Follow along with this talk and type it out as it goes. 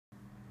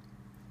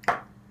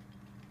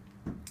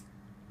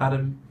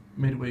Adam,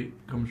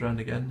 midweek comes round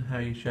again. How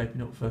are you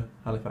shaping up for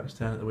Halifax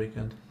Town at the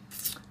weekend?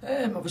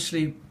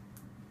 Obviously,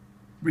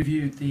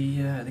 reviewed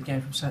the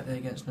game from Saturday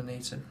against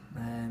Nuneaton.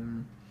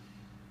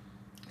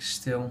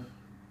 Still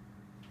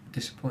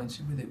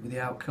disappointed with the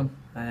outcome.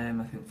 I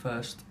think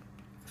first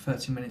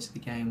 30 minutes of the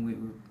game we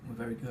were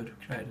very good,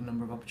 created a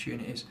number of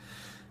opportunities,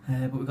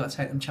 but we've got to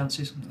take them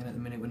chances, and at the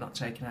minute we're not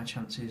taking our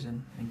chances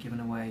and giving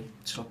away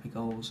sloppy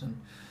goals. And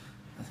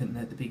I think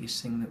that the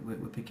biggest thing that we're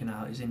picking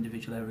out is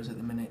individual errors at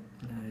the minute.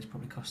 Is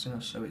probably costing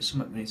us, so it's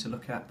something we need to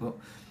look at. But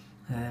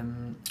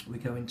we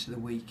go into the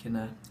week in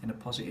a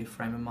positive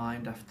frame of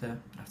mind after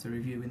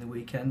reviewing the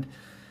weekend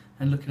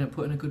and looking at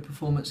putting a good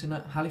performance in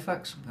at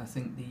Halifax. I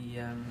think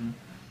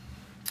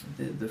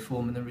the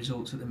form and the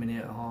results at the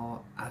minute are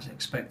as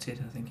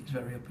expected. I think it's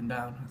very up and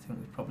down. I think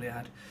we've probably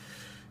had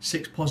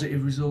 6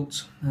 positive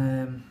results,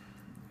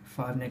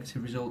 5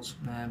 negative results,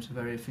 so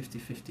very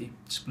 50-50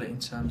 split in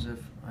terms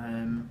of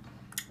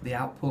the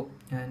output,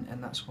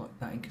 and that's what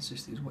that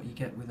inconsistency is what you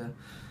get with a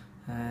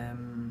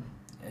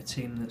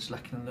team that's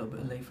lacking a little bit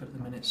of leaf at the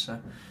minute. So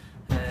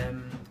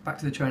back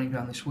to the training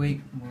ground this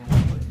week.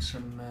 We'll put in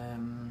some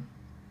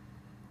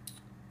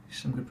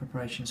good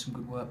preparation, some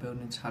good work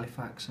building into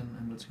Halifax,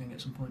 and let's go and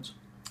get some points.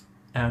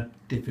 How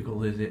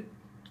difficult is it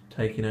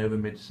taking over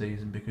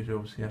mid-season, because you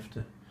obviously have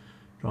to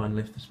try and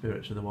lift the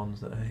spirits of the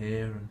ones that are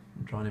here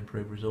and try and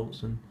improve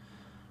results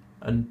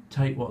and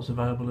take what's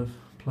available of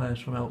players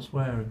from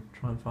elsewhere and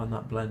try and find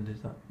that blend?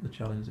 Is that the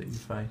challenge that you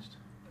faced?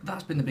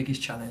 That's been the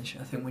biggest challenge.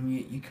 I think when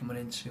you're coming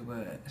into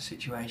a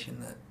situation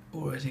that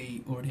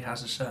already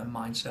has a certain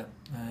mindset,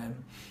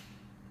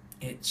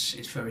 it's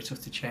very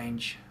tough to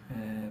change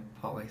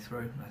partway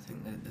through. I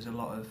think that there's a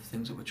lot of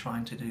things that we're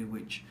trying to do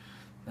which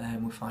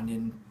we're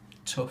finding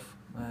tough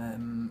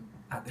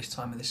at this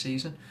time of the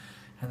season.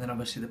 And then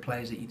obviously the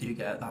players that you do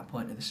get at that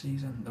point of the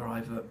season, they're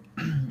either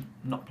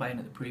not playing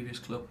at the previous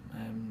club,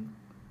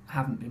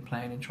 haven't been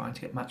playing and trying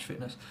to get match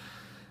fitness,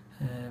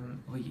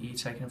 or you're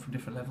taking them from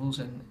different levels.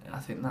 And I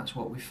think that's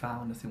what we've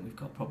found. I think we've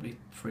got probably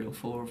 3 or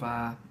 4 of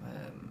our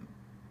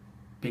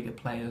bigger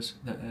players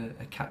that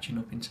are catching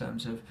up in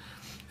terms of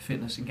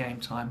fitness and game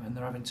time, and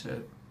they're having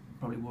to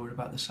probably worry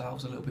about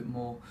themselves a little bit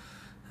more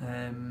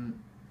than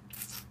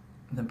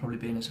probably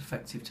being as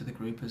effective to the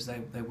group as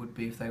they would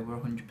be if they were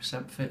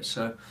 100% fit.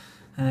 So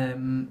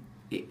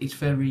it's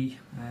very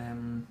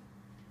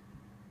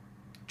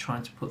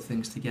trying to put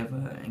things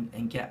together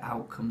and get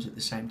outcomes at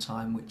the same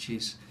time, which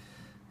is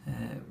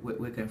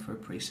we're going for a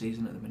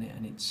pre-season at the minute,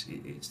 and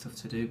it's tough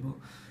to do, but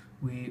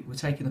we're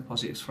taking the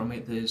positives from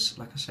it. There's,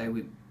 like I say,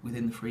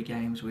 within the 3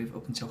 games we've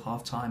up until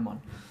half time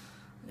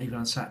even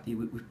on Saturday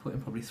we've put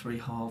in probably 3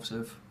 halves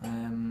of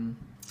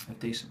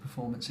decent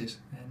performances,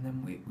 and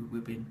then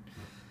we've been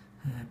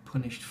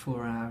punished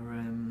for our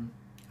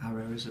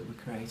errors that we're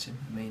creating.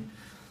 I mean,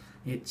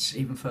 it's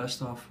even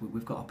first half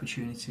we've got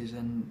opportunities,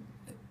 and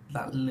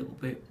that little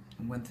bit,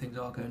 and when things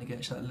are going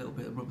against, that little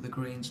bit of rub of the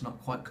green's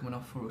not quite coming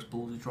off for us.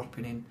 Balls are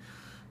dropping in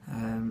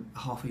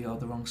half a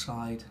yard the wrong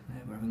side.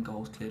 We're having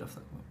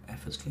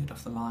efforts cleared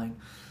off the line.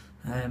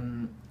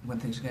 When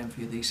things are going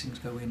for you, these things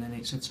go in, and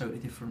it's a totally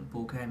different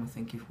ball game. I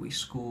think if we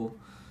score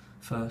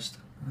first,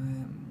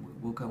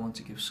 we'll go on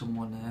to give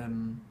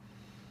someone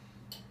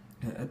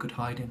a good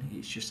hiding.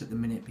 It's just at the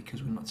minute,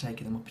 because we're not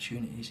taking them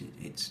opportunities,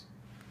 it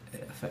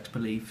affects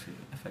belief, it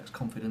affects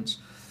confidence.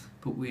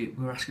 But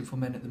we're asking for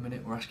men at the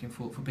minute. We're asking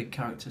for big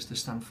characters to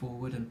stand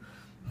forward and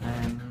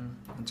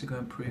to go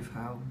and prove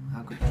how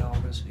good they are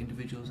as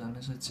individuals and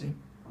as a team.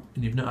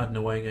 And you've not had an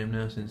away game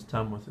now since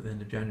Tamworth at the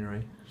end of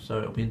January, so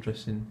it'll be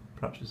interesting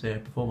perhaps to see how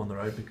you perform on the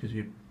road, because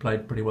you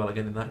played pretty well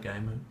again in that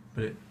game,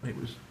 but it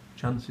was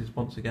chances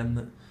once again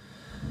that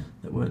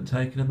weren't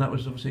taken, and that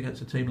was obviously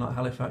against a team like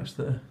Halifax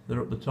that they're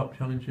up the top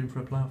challenging for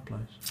a playoff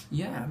place.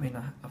 Yeah, I mean,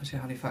 obviously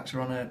Halifax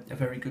are on a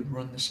very good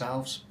run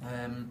themselves,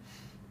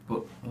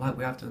 but like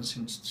we have done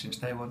since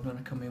day one, when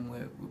I come in,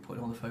 we're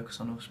putting all the focus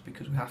on us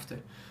because we have to.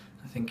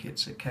 I think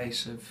it's a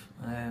case of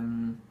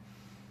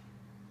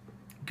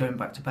going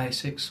back to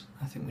basics.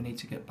 I think we need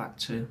to get back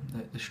to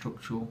the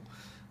structural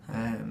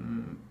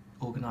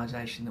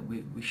organisation that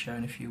we've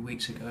shown a few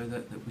weeks ago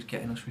that was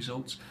getting us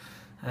results.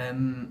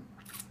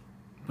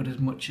 But as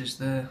much as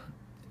the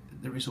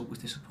result was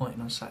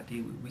disappointing on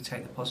Saturday, we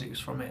take the positives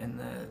from it and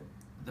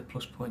the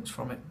plus points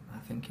from it. I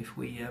think if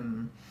we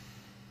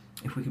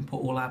can put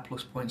all our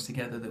plus points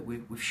together that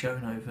we've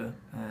shown over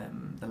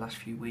the last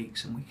few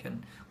weeks, and we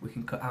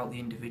can cut out the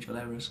individual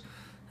errors,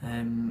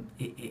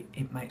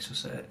 it makes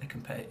us a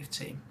competitive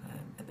team.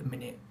 At the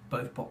minute,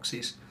 both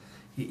boxes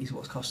is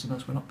what's costing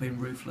us. We're not being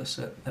ruthless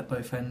at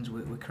both ends.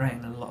 We're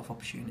creating a lot of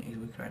opportunities,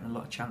 we're creating a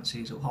lot of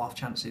chances, or half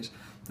chances,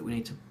 that we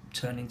need to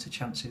turn into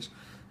chances.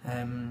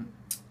 And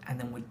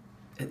then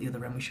at the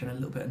other end, we've shown a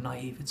little bit of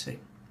naivety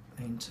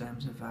in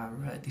terms of our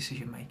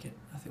decision making.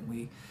 I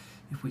think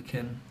if we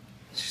can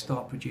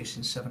start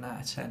producing 7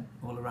 out of 10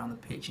 all around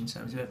the pitch in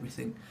terms of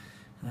everything,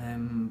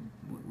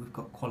 we've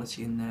got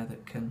quality in there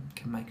that can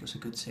make us a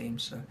good team.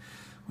 So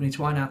we need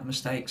to iron out the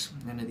mistakes,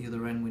 and at the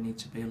other end we need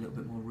to be a little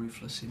bit more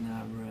ruthless in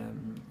our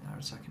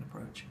attacking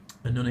approach.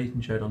 And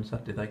Nuneaton showed on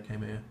Saturday they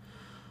came here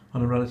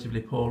on a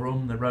relatively poor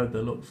run. They rode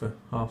their luck for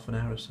half an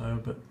hour or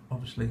so, but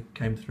obviously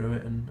came through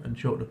it and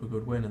chalked up a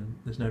good win, and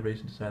there's no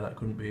reason to say that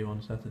couldn't be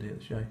on Saturday at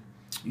the Shay.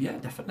 Yeah,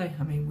 definitely.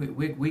 I mean,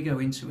 we go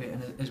into it,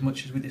 and as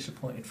much as we're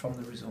disappointed from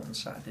the result on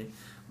Saturday,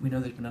 we know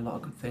there's been a lot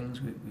of good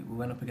things. We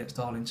went up against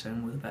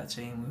Darlington with a better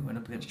team, we went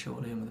up against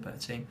Chorley with a better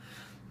team.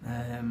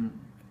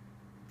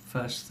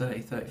 First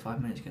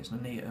 30-35 minutes against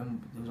Nuneaton,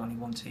 there was only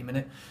one team in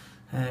it.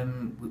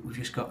 We've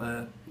just got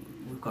to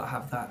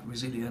have that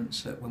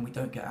resilience that when we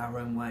don't get our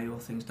own way or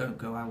things don't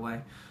go our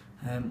way,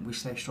 we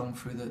stay strong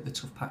through the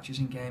tough patches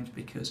in games,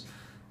 because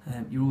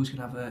you're always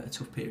going to have a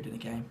tough period in a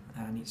game,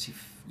 and it's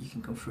if you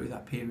can come through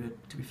that period,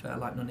 to be fair,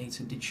 like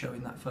Nuneaton did show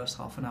in that first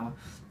half an hour,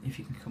 if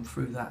you can come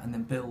through that and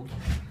then build,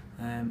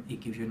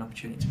 it gives you an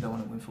opportunity to go on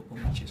and win football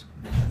matches.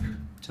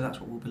 So that's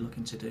what we'll be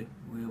looking to do.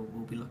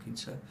 We'll be looking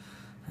to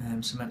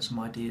cement some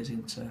ideas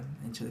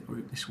into the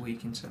group this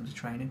week in terms of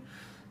training.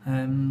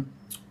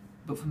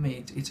 But for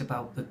me, it's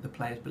about the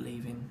players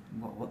believing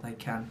what they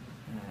can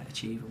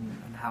achieve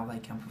and how they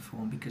can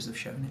perform, because they've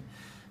shown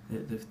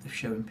it. They've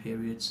shown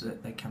periods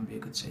that they can be a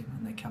good team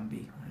and they can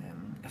be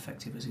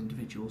effective as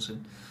individuals.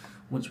 And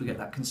once we get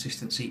that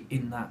consistency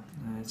in that,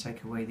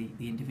 take away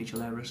the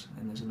individual errors,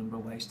 and there's a number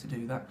of ways to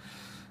do that,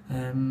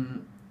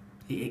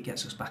 it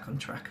gets us back on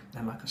track.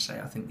 And like I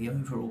say, I think the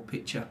overall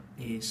picture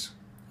is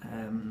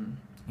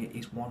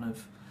one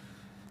of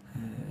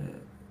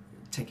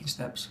taking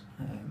steps,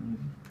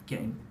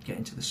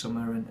 getting to the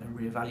summer and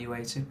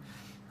reevaluating,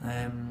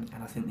 and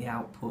I think the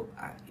output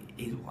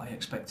is what I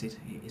expected.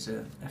 It is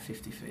a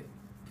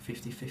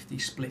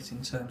 50-50 split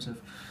in terms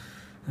of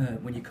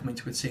when you come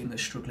into a team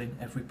that's struggling,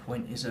 every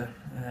point is a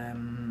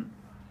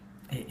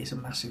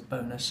massive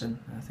bonus, and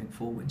I think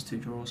 4 wins, 2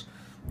 draws,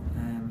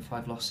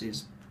 5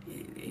 losses.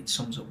 It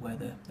sums up where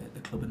the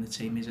club and the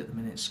team is at the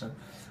minute. So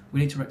we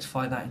need to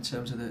rectify that in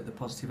terms of the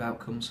positive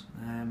outcomes,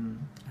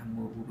 and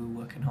we'll be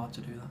working hard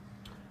to do that.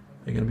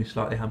 They're going to be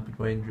slightly hampered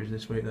by injuries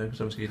this week, though,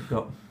 because obviously you've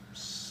got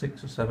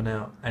 6 or 7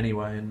 out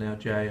anyway, and now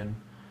Jay and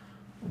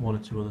 1 or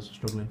 2 others are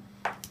struggling.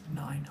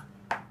 9.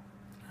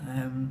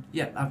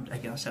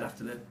 Again, I said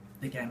after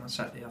the game on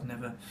Saturday, I've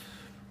never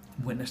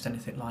witnessed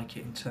anything like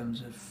it in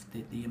terms of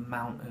the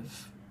amount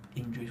of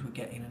injuries we're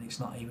getting, and it's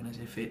not even as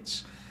if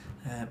it's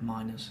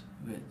minors.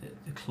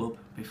 The club,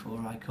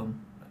 before I come,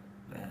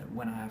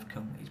 when I have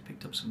come, he's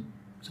picked up some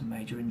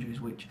major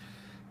injuries, which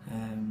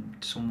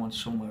someone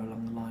somewhere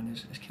along the line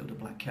has killed a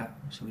black cat.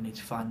 So we need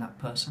to find that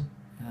person,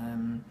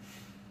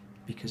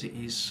 because it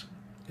is,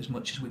 as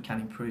much as we can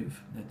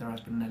improve, there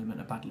has been an element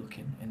of bad luck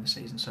in the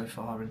season so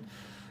far, and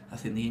I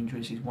think the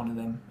injuries is one of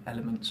them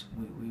elements.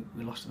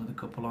 We lost another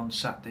couple on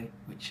Saturday,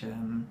 which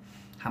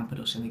hampered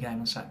us in the game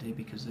on Saturday,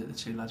 because the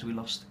 2 lads we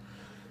lost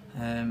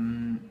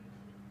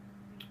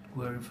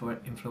were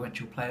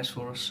influential players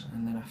for us,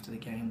 and then after the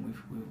game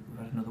we've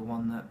had another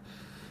one that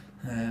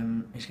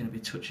is going to be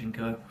touch and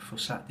go for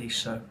Saturday.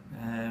 So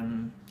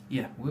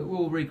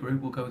we'll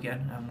regroup, we'll go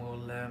again, and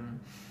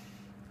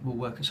we'll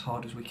work as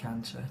hard as we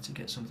can to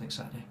get something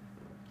Saturday.